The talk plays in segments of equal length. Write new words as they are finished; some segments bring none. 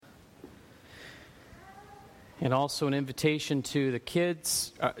and also an invitation to the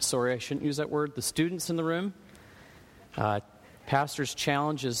kids. Sorry, I shouldn't use that word. The students in the room. Pastor's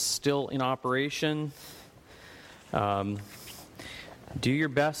Challenge is still in operation. Do your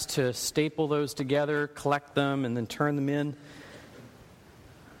best to staple those together, collect them, and then turn them in.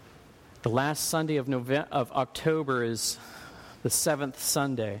 The last Sunday of October is the 7th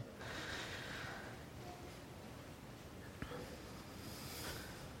Sunday.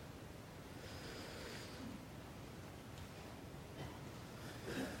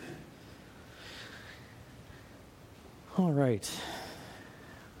 All right.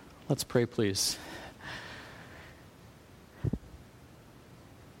 Let's pray, please.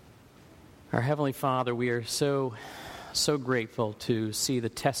 Our Heavenly Father, we are so grateful to see the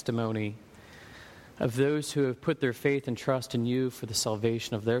testimony of those who have put their faith and trust in you for the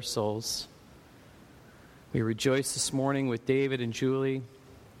salvation of their souls. We rejoice this morning with David and Julie.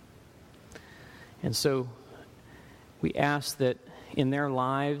 And so we ask that in their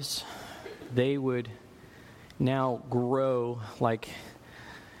lives they would now grow like,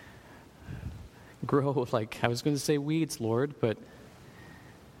 I was going to say weeds, Lord, but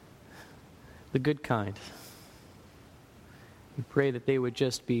the good kind. We pray that they would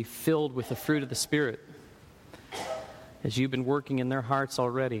just be filled with the fruit of the Spirit as you've been working in their hearts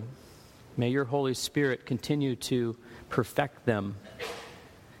already. May your Holy Spirit continue to perfect them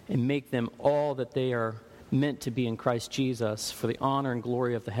and make them all that they are meant to be in Christ Jesus for the honor and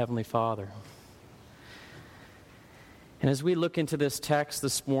glory of the Heavenly Father. And as we look into this text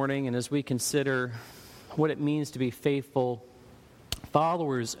this morning and as we consider what it means to be faithful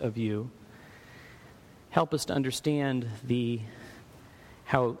followers of you, help us to understand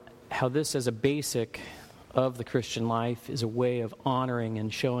how this as a basic of the Christian life is a way of honoring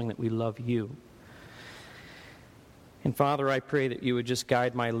and showing that we love you. And Father, I pray that you would just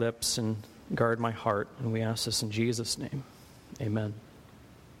guide my lips and guard my heart, and we ask this in Jesus' name. Amen.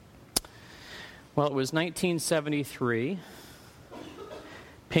 Well, it was 1973.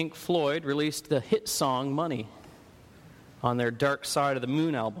 Pink Floyd released the hit song Money on their Dark Side of the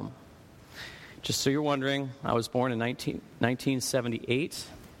Moon album. Just so you're wondering, I was born in 1978.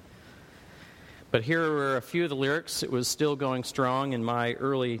 But here were a few of the lyrics. It was still going strong in my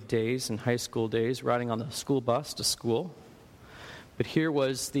early days, in high school days, riding on the school bus to school. But here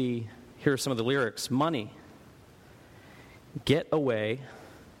are some of the lyrics. Money. Get away.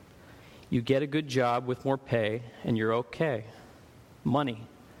 You get a good job with more pay, and you're okay. Money.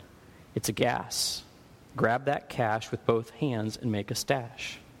 It's a gas. Grab that cash with both hands and make a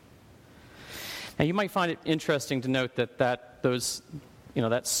stash. Now, you might find it interesting to note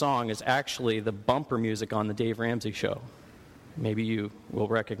that song is actually the bumper music on the Dave Ramsey Show. Maybe you will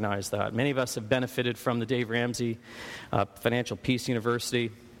recognize that. Many of us have benefited from the Dave Ramsey Financial Peace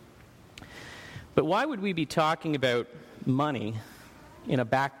University. But why would we be talking about money in a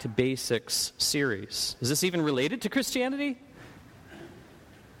Back to Basics series? Is this even related to Christianity?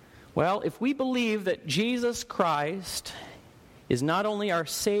 Well, if we believe that Jesus Christ is not only our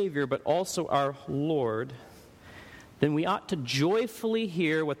Savior but also our Lord, then we ought to joyfully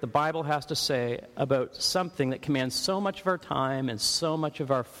hear what the Bible has to say about something that commands so much of our time and so much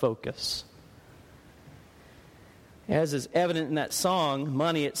of our focus. As is evident in that song,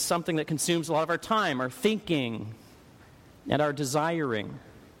 money, it's something that consumes a lot of our time, our thinking, and our desiring.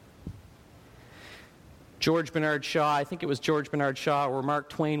 George Bernard Shaw, I think it was George Bernard Shaw or Mark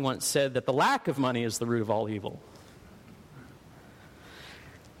Twain once said that the lack of money is the root of all evil.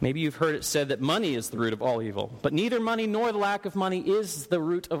 Maybe you've heard it said that money is the root of all evil. But neither money nor the lack of money is the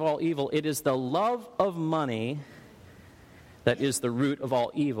root of all evil. It is the love of money that is the root of all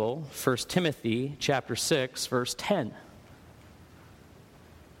evil. 1 Timothy chapter 6, verse 10.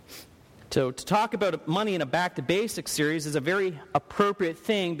 So to talk about money in a Back to Basics series is a very appropriate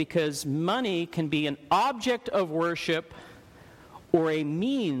thing because money can be an object of worship or a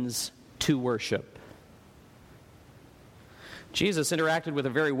means to worship. Jesus interacted with a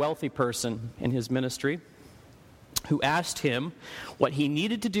very wealthy person in his ministry who asked him what he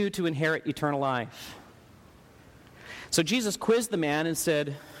needed to do to inherit eternal life. So Jesus quizzed the man and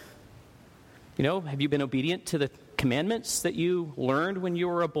said, have you been obedient to the commandments that you learned when you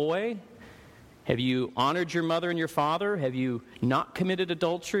were a boy? Have you honored your mother and your father? Have you not committed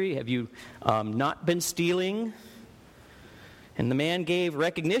adultery? Have you not been stealing? And the man gave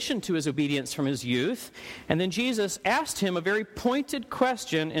recognition to his obedience from his youth. And then Jesus asked him a very pointed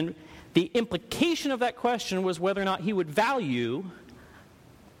question, and the implication of that question was whether or not he would value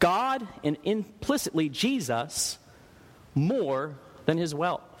God and implicitly Jesus more than his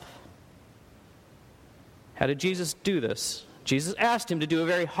wealth. How did Jesus do this? Jesus asked him to do a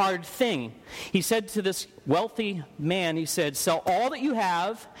very hard thing. He said to this wealthy man, he said, sell all that you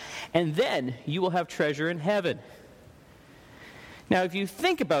have, and then you will have treasure in heaven. Now, if you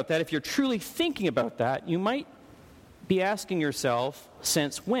think about that, if you're truly thinking about that, you might be asking yourself,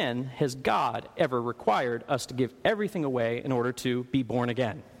 since when has God ever required us to give everything away in order to be born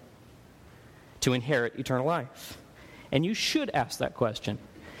again, to inherit eternal life? And you should ask that question,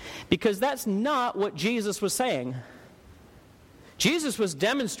 because that's not what Jesus was saying. Jesus was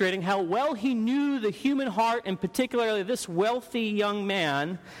demonstrating how well he knew the human heart, and particularly this wealthy young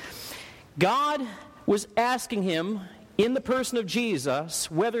man. God was asking him, in the person of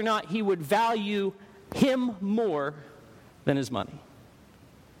Jesus, whether or not he would value him more than his money.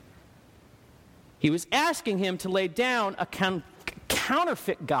 He was asking him to lay down a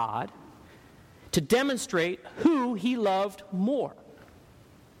counterfeit God to demonstrate who he loved more.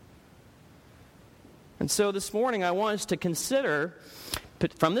 And so this morning I want us to consider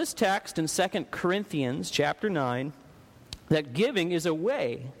from this text in 2 Corinthians chapter 9 that giving is a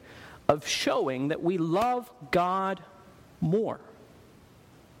way of showing that we love God more.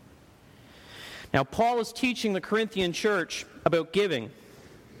 Now, Paul is teaching the Corinthian church about giving.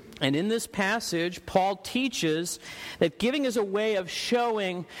 And in this passage, Paul teaches that giving is a way of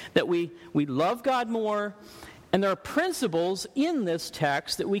showing that we love God more. And there are principles in this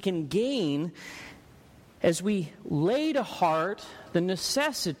text that we can gain as we lay to heart the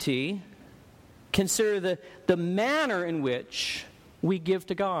necessity, consider the manner in which we give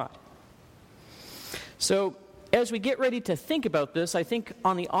to God. So, as we get ready to think about this, I think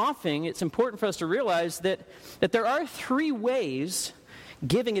on the offing, it's important for us to realize that there are three ways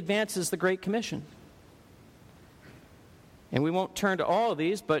giving advances the Great Commission. And we won't turn to all of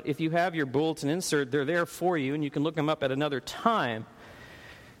these, but if you have your bulletin insert, they're there for you, and you can look them up at another time.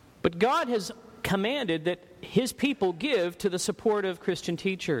 But God has commanded that his people give to the support of Christian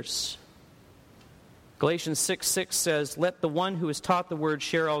teachers. Galatians 6:6 says, let the one who is taught the word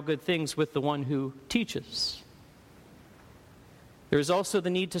share all good things with the one who teaches. There is also the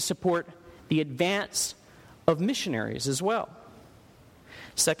need to support the advance of missionaries as well.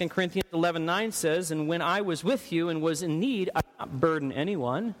 2 Corinthians 11:9 says, and when I was with you and was in need, I did not burden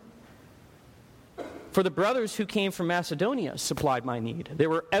anyone. For the brothers who came from Macedonia supplied my need. There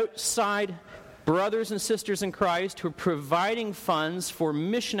were outside brothers and sisters in Christ who were providing funds for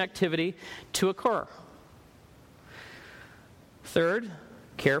mission activity to occur. Third,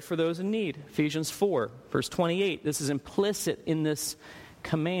 care for those in need. Ephesians 4, verse 28. This is implicit in this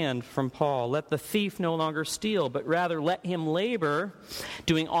command from Paul. Let the thief no longer steal, but rather let him labor,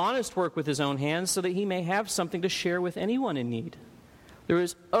 doing honest work with his own hands, so that he may have something to share with anyone in need. There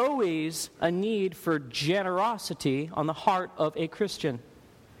is always a need for generosity on the heart of a Christian.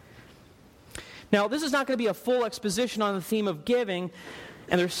 Now, this is not going to be a full exposition on the theme of giving,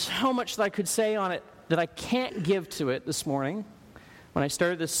 and there's so much that I could say on it that I can't give to it this morning. When I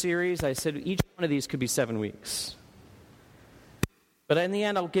started this series, I said each one of these could be 7 weeks. But in the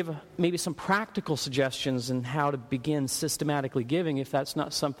end, I'll give maybe some practical suggestions on how to begin systematically giving if that's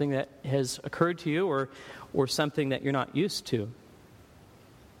not something that has occurred to you or something that you're not used to.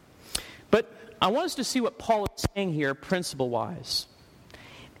 But I want us to see what Paul is saying here principle-wise.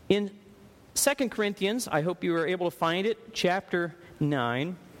 In 2 Corinthians, I hope you were able to find it, chapter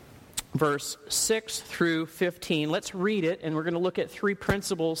 9, verse 6 through 15. Let's read it, and we're going to look at 3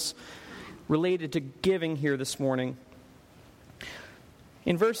 principles related to giving here this morning.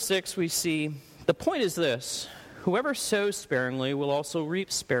 In verse 6, we see, the point is this: whoever sows sparingly will also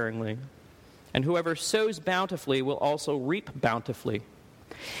reap sparingly, and whoever sows bountifully will also reap bountifully.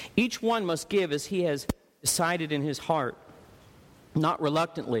 Each one must give as he has decided in his heart, not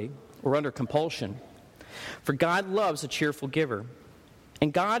reluctantly or under compulsion. For God loves a cheerful giver.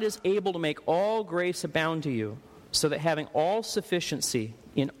 And God is able to make all grace abound to you, so that having all sufficiency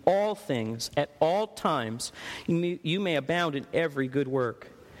in all things at all times, you may abound in every good work.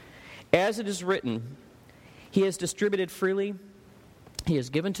 As it is written, he has distributed freely, he has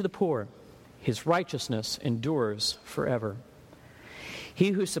given to the poor, his righteousness endures forever.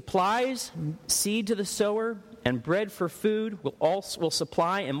 He who supplies seed to the sower and bread for food will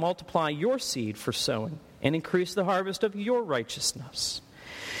supply and multiply your seed for sowing and increase the harvest of your righteousness.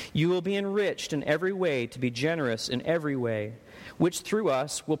 You will be enriched in every way to be generous in every way, which through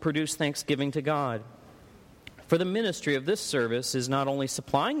us will produce thanksgiving to God. For the ministry of this service is not only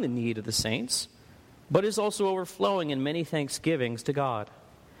supplying the need of the saints, but is also overflowing in many thanksgivings to God.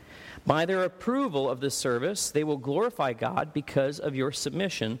 By their approval of this service, they will glorify God because of your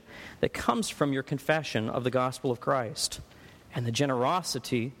submission that comes from your confession of the gospel of Christ and the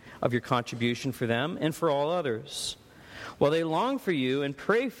generosity of your contribution for them and for all others. while they long for you and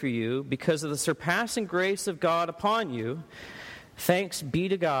pray for you because of the surpassing grace of God upon you. Thanks be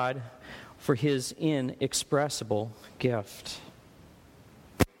to God for his inexpressible gift.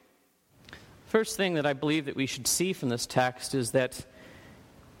 First thing that I believe that we should see from this text is that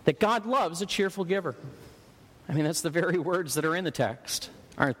God loves a cheerful giver. I mean, that's the very words that are in the text,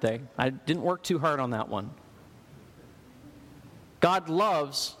 aren't they? I didn't work too hard on that one. God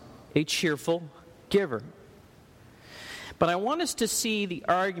loves a cheerful giver. But I want us to see the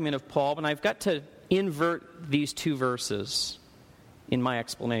argument of Paul, and I've got to invert these two verses in my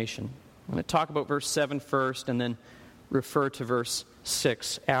explanation. I'm going to talk about verse 7 first and then refer to verse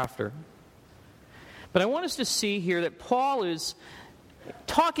 6 after. But I want us to see here that Paul is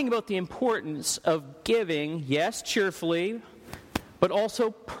talking about the importance of giving, yes, cheerfully, but also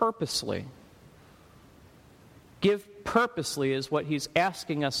purposely. Give purposely is what he's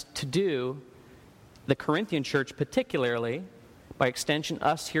asking us to do, the Corinthian church particularly, by extension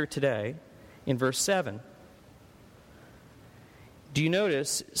us here today, in verse 7. Do you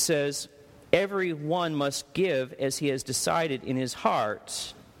notice it says, everyone must give as he has decided in his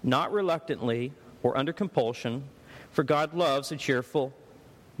heart, not reluctantly or under compulsion, for God loves a cheerful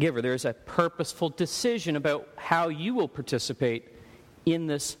giver. There's a purposeful decision about how you will participate in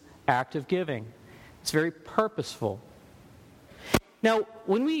this act of giving. It's very purposeful. Now,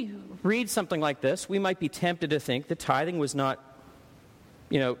 when we read something like this, we might be tempted to think that tithing was not,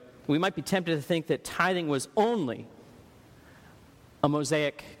 we might be tempted to think that tithing was only a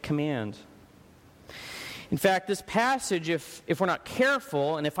Mosaic command. In fact, this passage, if we're not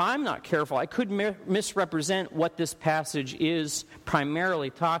careful, and if I'm not careful, I could misrepresent what this passage is primarily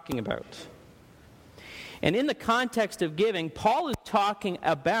talking about. And in the context of giving, Paul is talking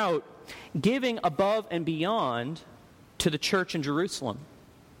about giving above and beyond to the church in Jerusalem.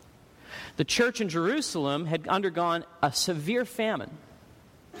 The church in Jerusalem had undergone a severe famine.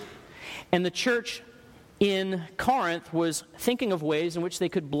 And the church in Corinth was thinking of ways in which they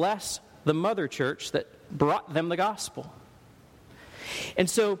could bless the mother church that brought them the gospel. And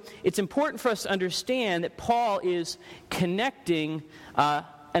so it's important for us to understand that Paul is connecting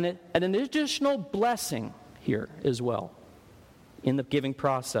an additional blessing here as well in the giving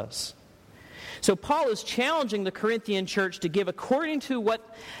process. So Paul is challenging the Corinthian church to give according to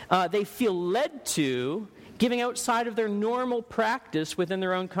what they feel led to, giving outside of their normal practice within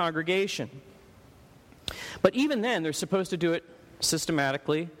their own congregation. But even then, they're supposed to do it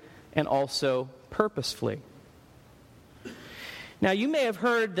systematically and also purposefully. Now, you may have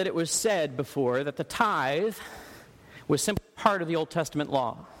heard that it was said before that the tithe was simply part of the Old Testament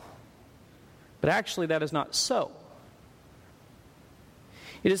law. But actually, that is not so.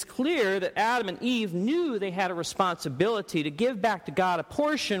 It is clear that Adam and Eve knew they had a responsibility to give back to God a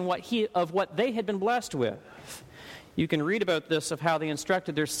portion of what they had been blessed with. You can read about this of how they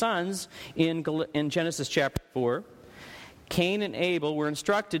instructed their sons in Genesis chapter 4. Cain and Abel were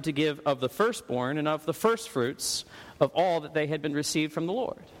instructed to give of the firstborn and of the firstfruits of all that they had been received from the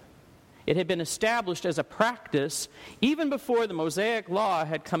Lord. It had been established as a practice even before the Mosaic law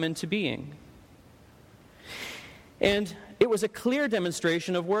had come into being. And it was a clear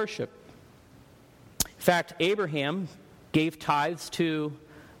demonstration of worship. In fact, Abraham gave tithes to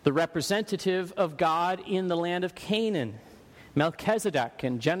the representative of God in the land of Canaan, Melchizedek,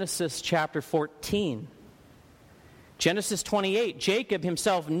 in Genesis chapter 14. Genesis 28, Jacob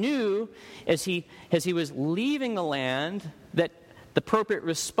himself knew as he was leaving the land that the appropriate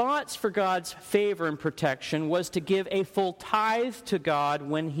response for God's favor and protection was to give a full tithe to God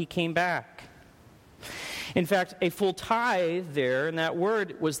when he came back. In fact, a full tithe there, in that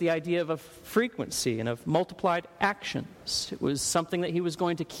word, was the idea of a frequency and of multiplied actions. It was something that he was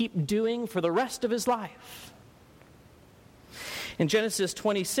going to keep doing for the rest of his life. In Genesis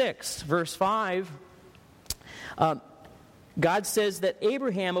 26, verse 5, God says that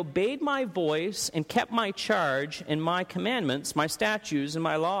Abraham obeyed my voice and kept my charge and my commandments, my statutes, and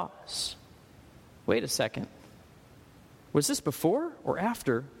my laws. Wait a second. Was this before or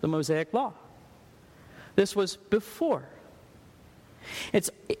after the Mosaic law? This was before. It's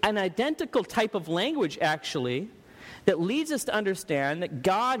an identical type of language, actually, that leads us to understand that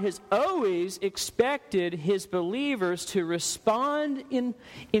God has always expected his believers to respond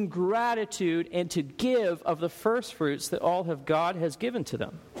in gratitude and to give of the first fruits that all of God has given to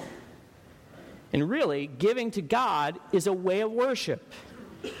them. And really, giving to God is a way of worship.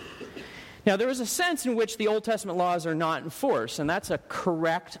 Now, there is a sense in which the Old Testament laws are not enforced, and that's a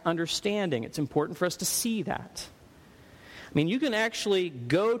correct understanding. It's important for us to see that. I mean, you can actually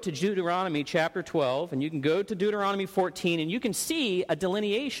go to Deuteronomy chapter 12, and you can go to Deuteronomy 14, and you can see a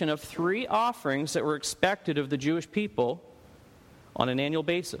delineation of 3 offerings that were expected of the Jewish people on an annual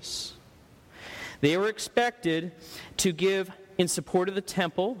basis. They were expected to give in support of the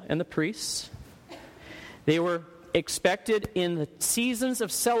temple and the priests. They were expected in the seasons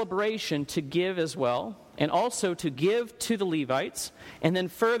of celebration to give as well, and also to give to the Levites. And then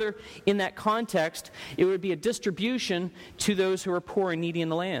further, in that context, it would be a distribution to those who are poor and needy in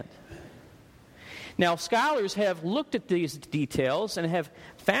the land. Now, scholars have looked at these details and have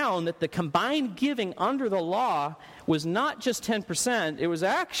found that the combined giving under the law was not just 10%, it was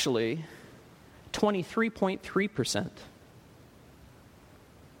actually 23.3%.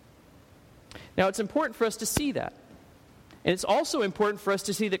 Now, it's important for us to see that. And it's also important for us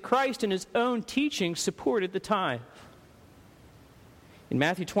to see that Christ in his own teaching supported the tithe. In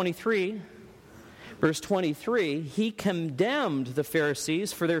Matthew 23, verse 23, he condemned the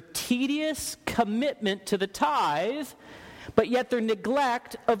Pharisees for their tedious commitment to the tithe, but yet their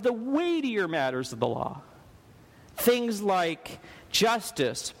neglect of the weightier matters of the law. Things like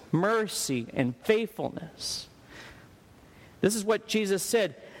justice, mercy, and faithfulness. This is what Jesus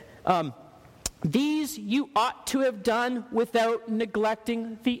said. These you ought to have done without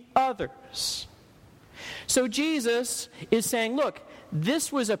neglecting the others. So Jesus is saying, look,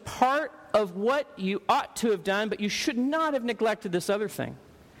 this was a part of what you ought to have done, but you should not have neglected this other thing.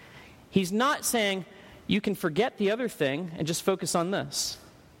 He's not saying you can forget the other thing and just focus on this.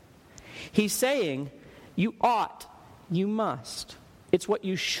 He's saying you ought, you must. It's what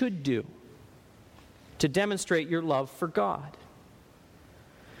you should do to demonstrate your love for God.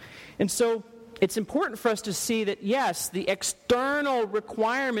 And so it's important for us to see that, yes, the external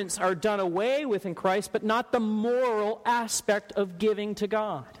requirements are done away with in Christ, but not the moral aspect of giving to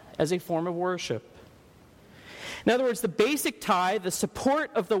God as a form of worship. In other words, the basic tithe, the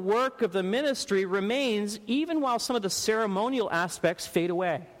support of the work of the ministry, remains even while some of the ceremonial aspects fade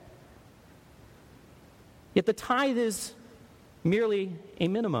away. Yet the tithe is merely a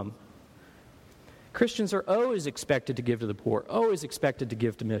minimum. Christians are always expected to give to the poor, always expected to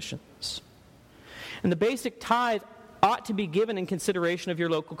give to missions. And the basic tithe ought to be given in consideration of your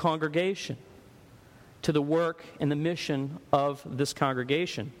local congregation, to the work and the mission of this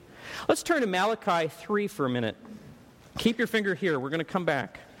congregation. Let's turn to Malachi 3 for a minute. Keep your finger here. We're going to come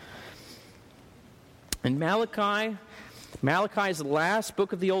back. And Malachi is the last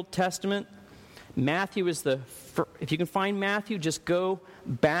book of the Old Testament. Matthew is if you can find Matthew, just go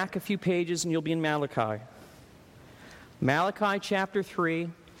back a few pages and you'll be in Malachi. Malachi chapter 3.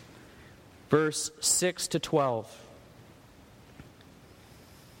 Verse 6 to 12.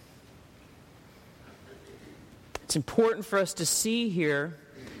 It's important for us to see here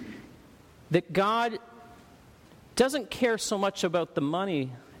that God doesn't care so much about the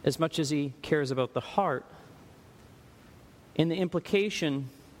money as much as he cares about the heart and the implication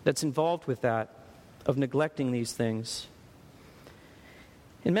that's involved with that, of neglecting these things.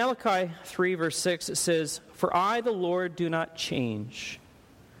 In Malachi 3, verse 6, it says, "For I, the Lord, do not change.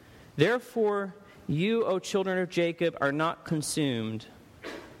 Therefore, you, O children of Jacob, are not consumed."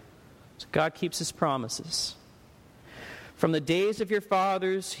 So God keeps his promises. "From the days of your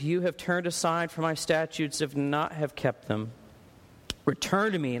fathers, you have turned aside from my statutes, and not have kept them.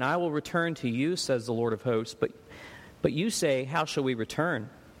 Return to me, and I will return to you, says the Lord of hosts. But you say, how shall we return?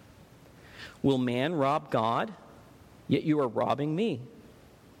 Will man rob God? Yet you are robbing me.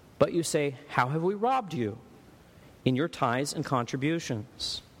 But you say, how have we robbed you? In your tithes and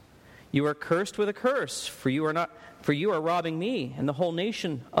contributions. You are cursed with a curse, for you are robbing me and the whole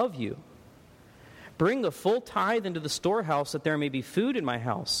nation of you. Bring the full tithe into the storehouse, that there may be food in my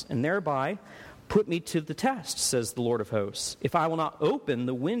house, and thereby put me to the test, says the Lord of hosts, if I will not open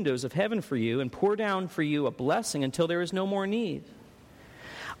the windows of heaven for you and pour down for you a blessing until there is no more need.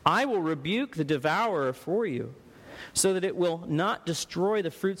 I will rebuke the devourer for you, so that it will not destroy the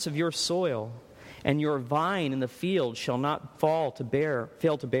fruits of your soil, and your vine in the field shall not fail to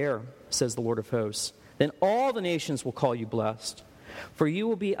bear, says the Lord of hosts. Then all the nations will call you blessed, for you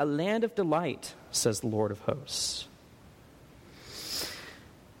will be a land of delight, says the Lord of hosts.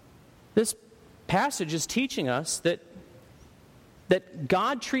 This passage is teaching us that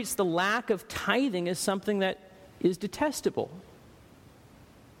God treats the lack of tithing as something that is detestable.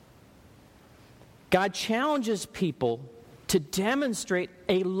 God challenges people to demonstrate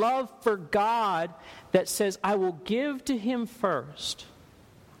a love for God that says, I will give to him first.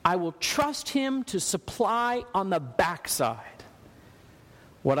 I will trust him to supply on the backside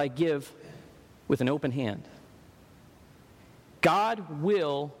what I give with an open hand. God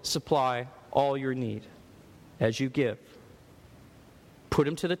will supply all your need as you give. Put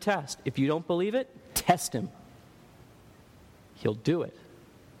him to the test. If you don't believe it, test him. He'll do it.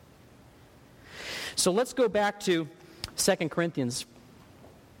 So let's go back to 2 Corinthians.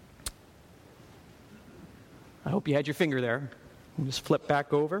 I hope you had your finger there. We'll just flip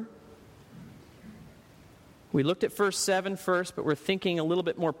back over. We looked at verse 7 first, but we're thinking a little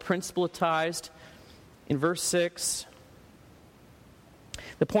bit more principletized in verse 6.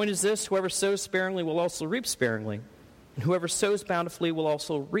 The point is this: whoever sows sparingly will also reap sparingly, and whoever sows bountifully will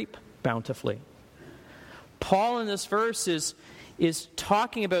also reap bountifully. Paul in this verse is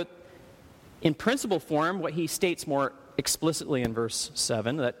talking about, in principle form, what he states more explicitly in verse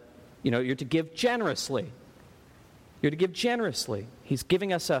 7, that you're to give generously. You're to give generously. He's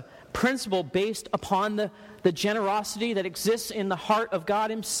giving us a principle based upon the generosity that exists in the heart of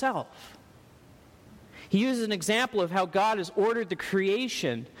God himself. He uses an example of how God has ordered the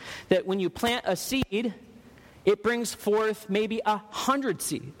creation, that when you plant a seed, it brings forth maybe 100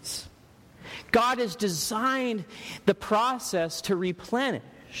 seeds. God has designed the process to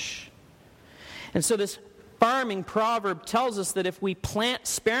replenish. And so this farming proverb tells us that if we plant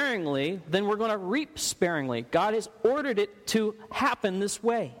sparingly, then we're going to reap sparingly. God has ordered it to happen this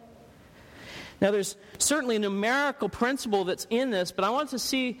way. Now, there's certainly a numerical principle that's in this, but I want to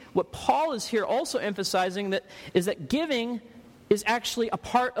see what Paul is here also emphasizing, that is that giving is actually a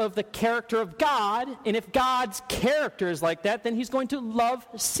part of the character of God, and if God's character is like that, then he's going to love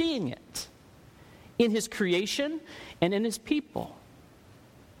seeing it in his creation and in his people.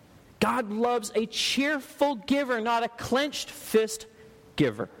 God loves a cheerful giver, not a clenched fist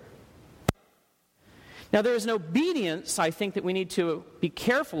giver. Now, there is an obedience, I think, that we need to be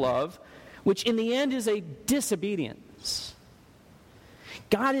careful of, which in the end is a disobedience.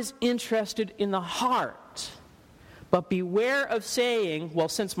 God is interested in the heart, but beware of saying, well,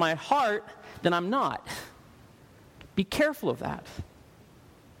 since my heart, then I'm not. Be careful of that.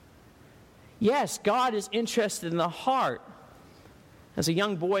 Yes, God is interested in the heart. As a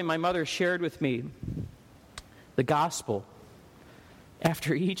young boy, my mother shared with me the gospel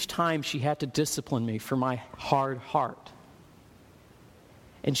after each time she had to discipline me for my hard heart.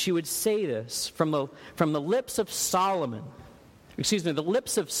 And she would say this from the lips of Solomon, the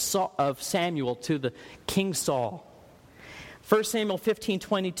lips of Samuel to the King Saul. 1 Samuel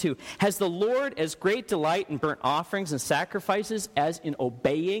 15:22. Has the Lord as great delight in burnt offerings and sacrifices as in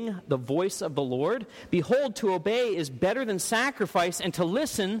obeying the voice of the Lord? Behold, to obey is better than sacrifice, and to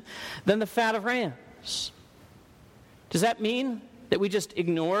listen than the fat of rams. Does that mean that we just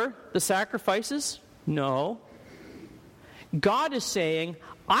ignore the sacrifices? No. God is saying,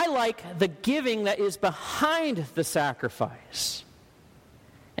 I like the giving that is behind the sacrifice,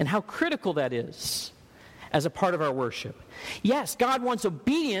 and how critical that is as a part of our worship. Yes, God wants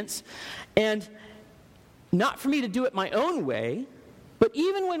obedience, and not for me to do it my own way, but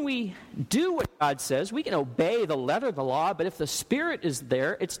even when we do what God says, we can obey the letter of the law, but if the Spirit is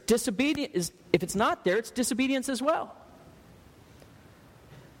there, it's disobedience. If it's not there, it's disobedience as well.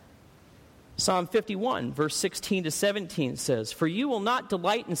 Psalm 51, verse 16 to 17 says, For you will not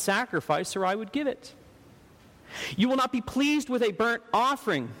delight in sacrifice, or I would give it. You will not be pleased with a burnt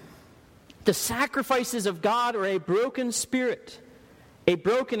offering. The sacrifices of God are a broken spirit, a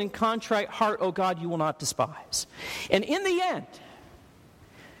broken and contrite heart, O God, you will not despise. And in the end,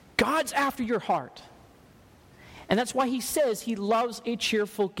 God's after your heart. And that's why he says he loves a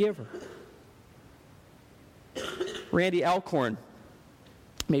cheerful giver. Randy Alcorn,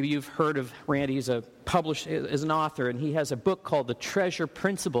 maybe you've heard of Randy. He's as an author, and he has a book called The Treasure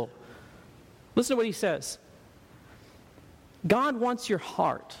Principle. Listen to what he says. God wants your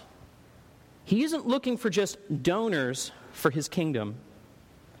heart. He isn't looking for just donors for his kingdom,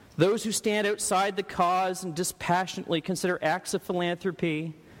 those who stand outside the cause and dispassionately consider acts of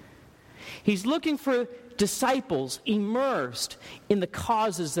philanthropy. He's looking for disciples immersed in the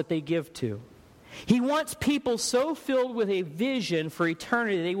causes that they give to. He wants people so filled with a vision for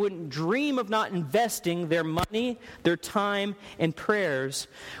eternity they wouldn't dream of not investing their money, their time, and prayers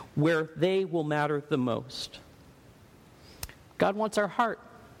where they will matter the most. God wants our heart.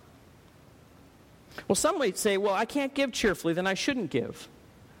 Well, some might say, well, I can't give cheerfully, then I shouldn't give.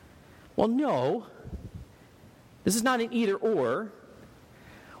 Well, no. This is not an either-or.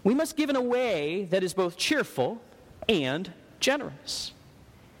 We must give in a way that is both cheerful and generous.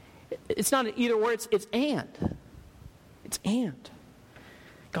 It's not an either-or, it's and. It's and.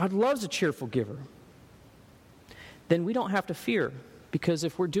 God loves a cheerful giver. Then we don't have to fear, because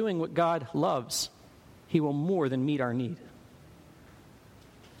if we're doing what God loves, he will more than meet our need.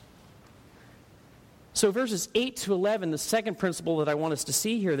 So verses 8 to 11, the second principle that I want us to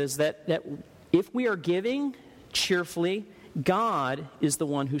see here is that if we are giving cheerfully God is the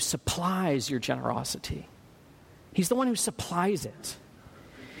one who supplies your generosity. He's the one who supplies it.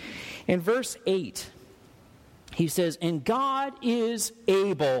 In verse 8, he says, "And God is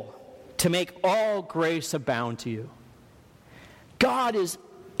able to make all grace abound to you." God is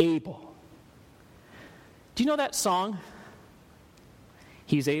able. Do you know that song?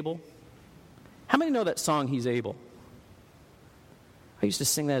 He's able. How many know that song, He's able? I used to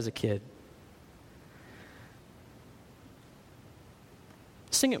sing that as a kid.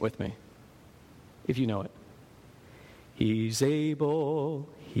 Sing it with me, if you know it. He's able,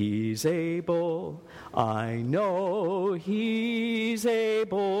 He's able, I know He's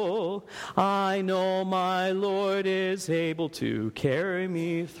able, I know my Lord is able to carry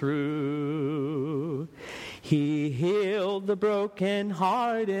me through. He healed the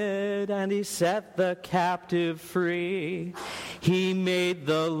brokenhearted and He set the captive free. He made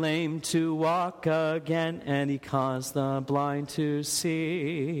the lame to walk again and He caused the blind to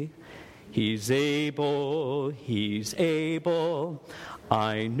see. He's able, He's able,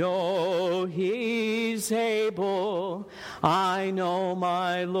 I know He's able, I know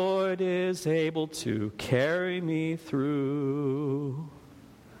my Lord is able to carry me through.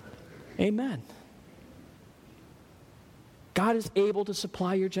 Amen. God is able to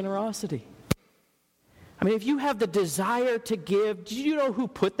supply your generosity. I mean, if you have the desire to give, do you know who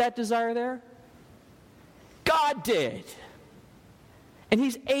put that desire there? God did. And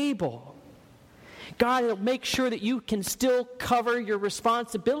He's able. God will make sure that you can still cover your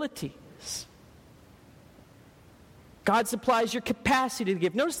responsibilities. God supplies your capacity to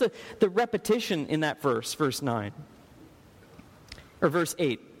give. Notice the repetition in that verse 9. Or verse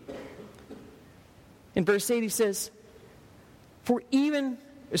 8. In verse 8 he says,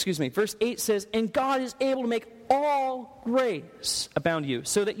 verse 8 says, "And God is able to make all grace abound to you,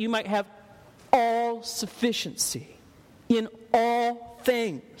 so that you might have all sufficiency in all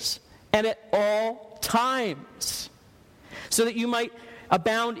things and at all times, so that you might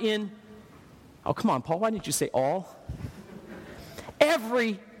abound in," oh, come on, Paul, why didn't you say all?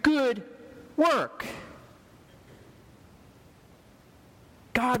 "Every good work."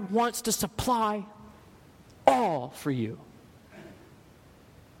 God wants to supply all for you.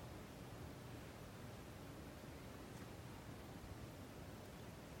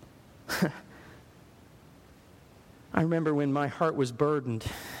 I remember when my heart was burdened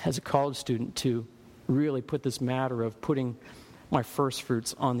as a college student to really put this matter of putting my first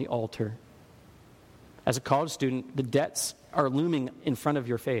fruits on the altar. As a college student, the debts are looming in front of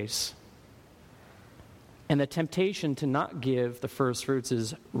your face. And the temptation to not give the first fruits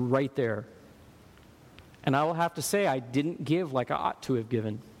is right there. And I will have to say, I didn't give like I ought to have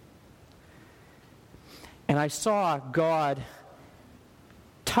given. And I saw God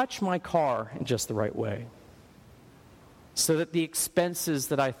touch my car in just the right way, so that the expenses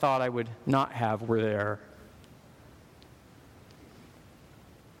that I thought I would not have were there.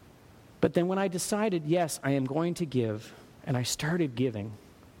 But then when I decided, yes, I am going to give, and I started giving,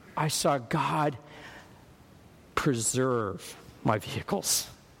 I saw God preserve my vehicles.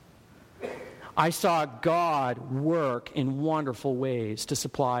 I saw God work in wonderful ways to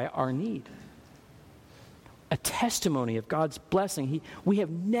supply our need. A testimony of God's blessing. We have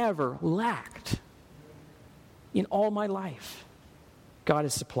never lacked. In all my life, God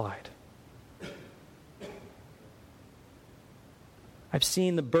has supplied. I've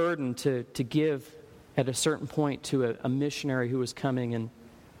seen the burden to give at a certain point to a missionary who was coming and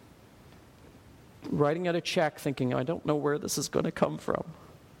writing out a check thinking, I don't know where this is going to come from.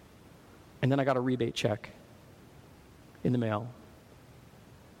 And then I got a rebate check in the mail.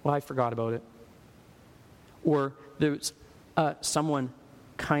 Well, I forgot about it. Or there's someone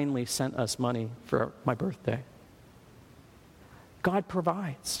kindly sent us money for my birthday. God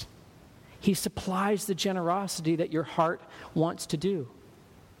provides. He supplies the generosity that your heart wants to do.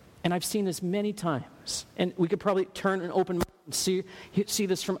 And I've seen this many times. And we could probably turn an open mouth and see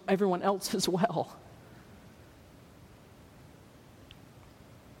this from everyone else as well.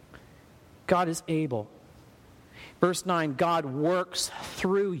 God is able. Verse 9, God works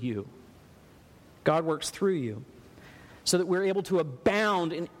through you. God works through you so that we're able to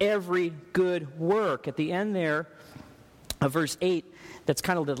abound in every good work. At the end there of verse 8, that's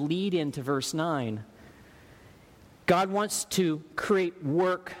kind of the lead into verse 9. God wants to create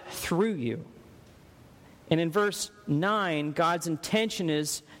work through you. And in verse 9, God's intention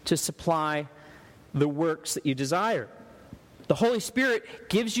is to supply the works that you desire. The Holy Spirit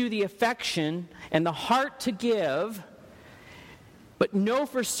gives you the affection and the heart to give, but know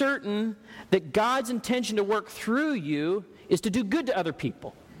for certain that God's intention to work through you is to do good to other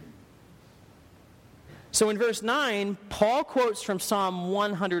people. So in verse 9, Paul quotes from Psalm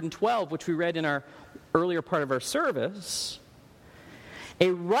 112, which we read in our earlier part of our service.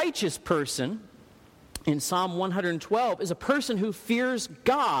 A righteous person, in Psalm 112, is a person who fears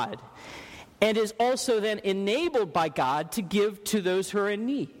God and is also then enabled by God to give to those who are in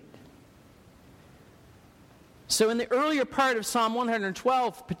need. So in the earlier part of Psalm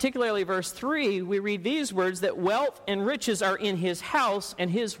 112, particularly verse 3, we read these words, that wealth and riches are in his house, and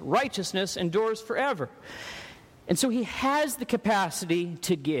his righteousness endures forever. And so he has the capacity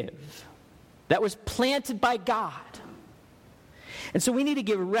to give. That was planted by God. And so we need to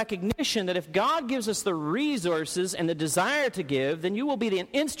give recognition that if God gives us the resources and the desire to give, then you will be an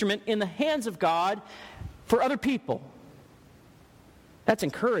instrument in the hands of God for other people. That's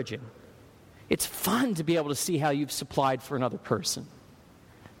encouraging. It's fun to be able to see how you've supplied for another person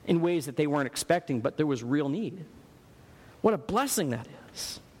in ways that they weren't expecting, but there was real need. What a blessing that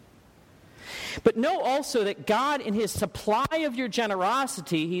is. But know also that God, in his supply of your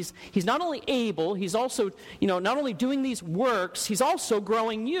generosity, he's not only able, he's also, not only doing these works, he's also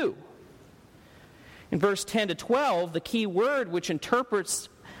growing you. In verse 10 to 12, the key word which interprets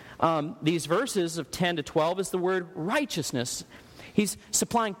these verses of 10 to 12 is the word righteousness. He's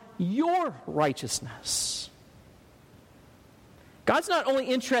supplying your righteousness. God's not only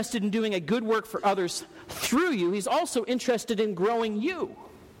interested in doing a good work for others through you, he's also interested in growing you.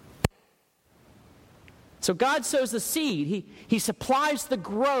 So God sows the seed. He supplies the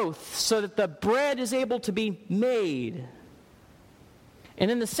growth so that the bread is able to be made. And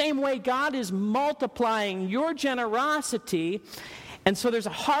in the same way, God is multiplying your generosity, and so there's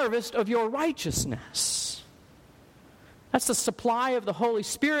a harvest of your righteousness. That's the supply of the Holy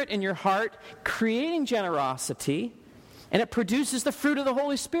Spirit in your heart, creating generosity, and it produces the fruit of the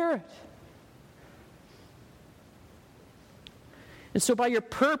Holy Spirit. And so by your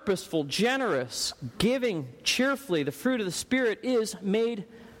purposeful, generous, giving cheerfully, the fruit of the Spirit is made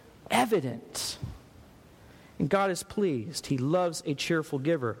evident. And God is pleased. He loves a cheerful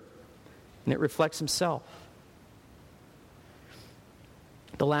giver, and it reflects himself.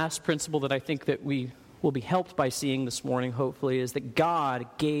 The last principle that I think that we will be helped by seeing this morning, hopefully, is that God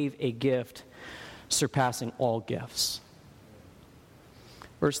gave a gift surpassing all gifts.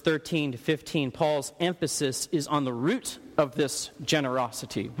 Verse 13 to 15, Paul's emphasis is on the root of this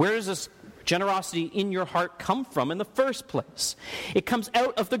generosity. Where does this generosity in your heart come from in the first place? It comes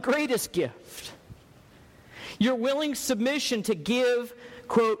out of the greatest gift. Your willing submission to give,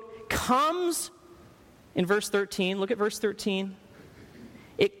 quote, comes, in verse 13, look at verse 13.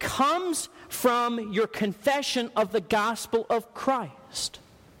 It comes from your confession of the gospel of Christ.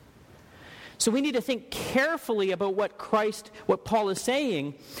 So we need to think carefully about what Paul is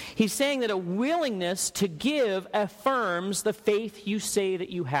saying. He's saying that a willingness to give affirms the faith you say that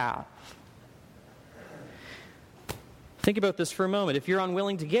you have. Think about this for a moment. If you're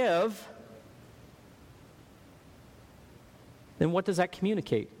unwilling to give, then what does that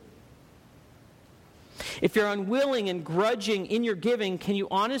communicate? If you're unwilling and grudging in your giving, can you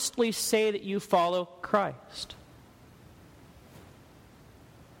honestly say that you follow Christ?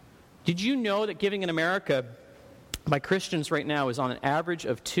 Did you know that giving in America by Christians right now is on an average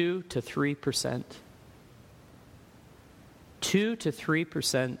of 2 to 3%? 2 to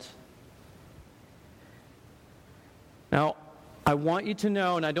 3%. Now, I want you to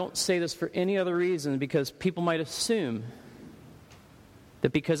know, and I don't say this for any other reason, because people might assume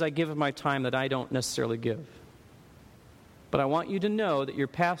that because I give of my time that I don't necessarily give. But I want you to know that your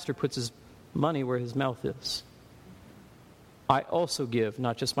pastor puts his money where his mouth is. I also give,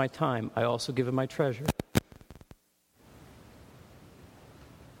 not just my time, I also give of my treasure.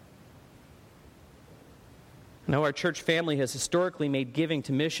 Now, our church family has historically made giving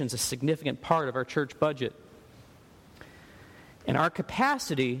to missions a significant part of our church budget. And our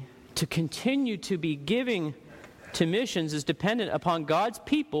capacity to continue to be giving to missions is dependent upon God's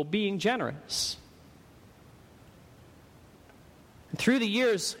people being generous. And through the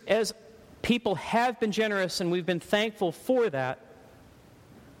years, as people have been generous and we've been thankful for that,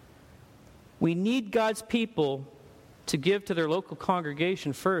 we need God's people to give to their local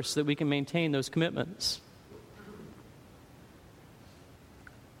congregation first so that we can maintain those commitments.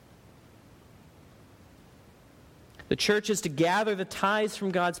 The church is to gather the tithes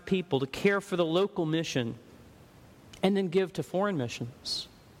from God's people, to care for the local mission, and then give to foreign missions.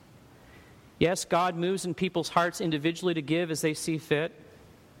 Yes, God moves in people's hearts individually to give as they see fit.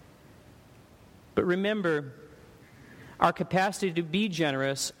 But remember, our capacity to be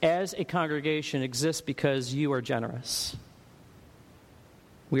generous as a congregation exists because you are generous.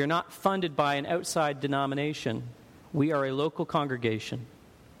 We are not funded by an outside denomination. We are a local congregation.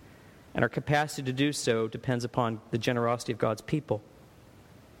 And our capacity to do so depends upon the generosity of God's people.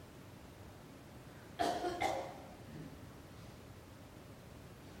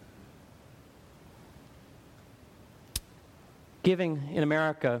 Giving in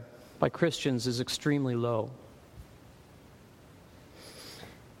America by Christians is extremely low.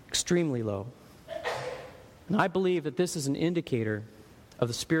 Extremely low. And I believe that this is an indicator of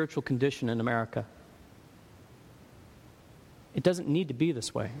the spiritual condition in America. It doesn't need to be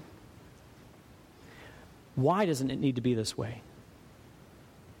this way. Why doesn't it need to be this way?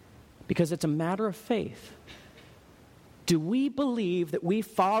 Because it's a matter of faith. Do we believe that we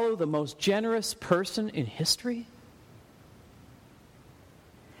follow the most generous person in history?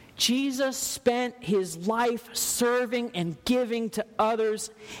 Jesus spent his life serving and giving to others,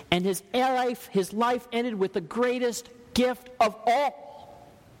 and his life ended with the greatest gift of all.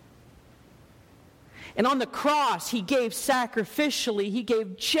 And on the cross, he gave sacrificially, he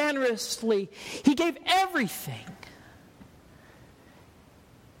gave generously, he gave everything.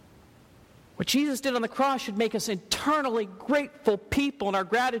 What Jesus did on the cross should make us eternally grateful people, and our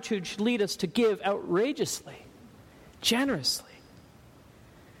gratitude should lead us to give outrageously, generously.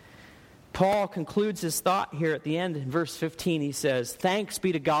 Paul concludes his thought here at the end in verse 15. He says, "Thanks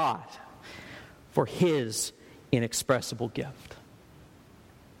be to God for his inexpressible gift."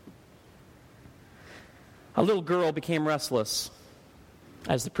 A little girl became restless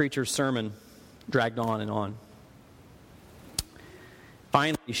as the preacher's sermon dragged on and on.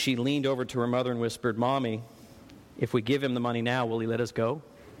 Finally, she leaned over to her mother and whispered, "Mommy, if we give him the money now, will he let us go?"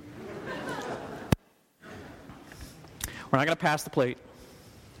 We're not going to pass the plate.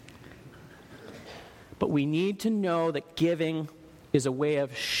 But we need to know that giving is a way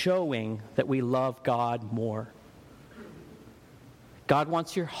of showing that we love God more. God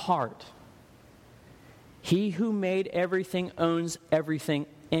wants your heart. He who made everything owns everything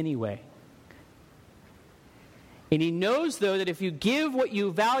anyway. And he knows, though, that if you give what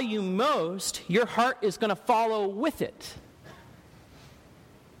you value most, your heart is going to follow with it.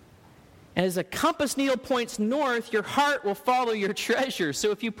 And as a compass needle points north, your heart will follow your treasure.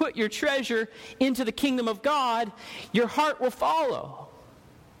 So if you put your treasure into the kingdom of God, your heart will follow.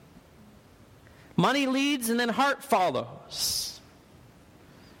 Money leads and then heart follows.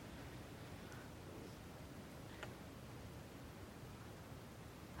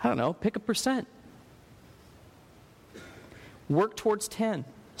 I don't know, pick a percent. Work towards 10.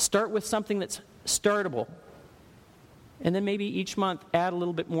 Start with something that's startable. And then maybe each month add a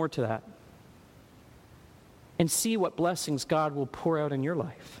little bit more to that. And see what blessings God will pour out in your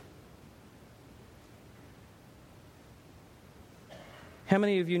life. How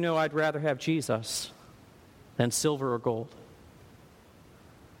many of you know I'd rather have Jesus than silver or gold?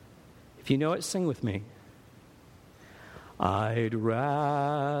 If you know it, sing with me. I'd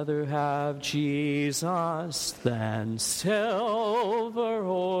rather have Jesus than silver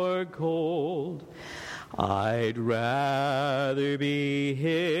or gold. I'd rather be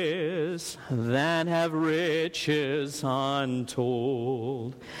his than have riches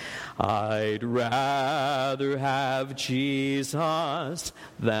untold. I'd rather have Jesus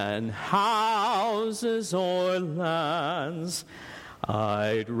than houses or lands.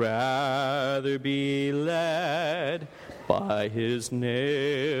 I'd rather be led by his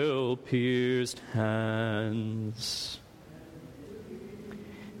nail-pierced hands.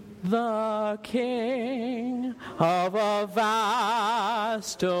 The King of a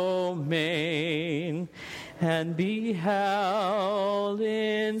vast domain, and beheld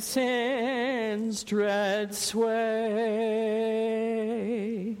in sin's dread sway.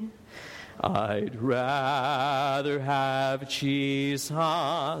 I'd rather have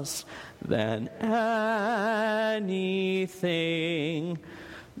Jesus than anything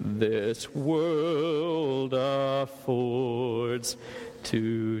this world affords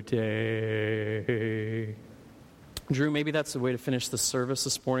today. Drew, maybe that's the way to finish the service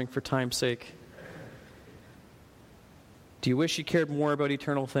this morning for time's sake. Do you wish you cared more about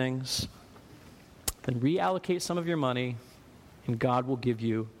eternal things? Then reallocate some of your money, and God will give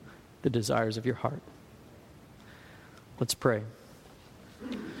you the desires of your heart. Let's pray.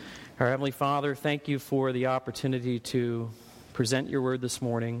 Our Heavenly Father, thank you for the opportunity to present your word this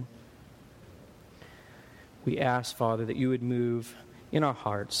morning. We ask, Father, that you would move in our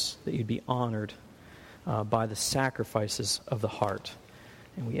hearts, that you'd be honored by the sacrifices of the heart.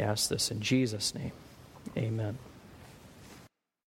 And we ask this in Jesus' name. Amen.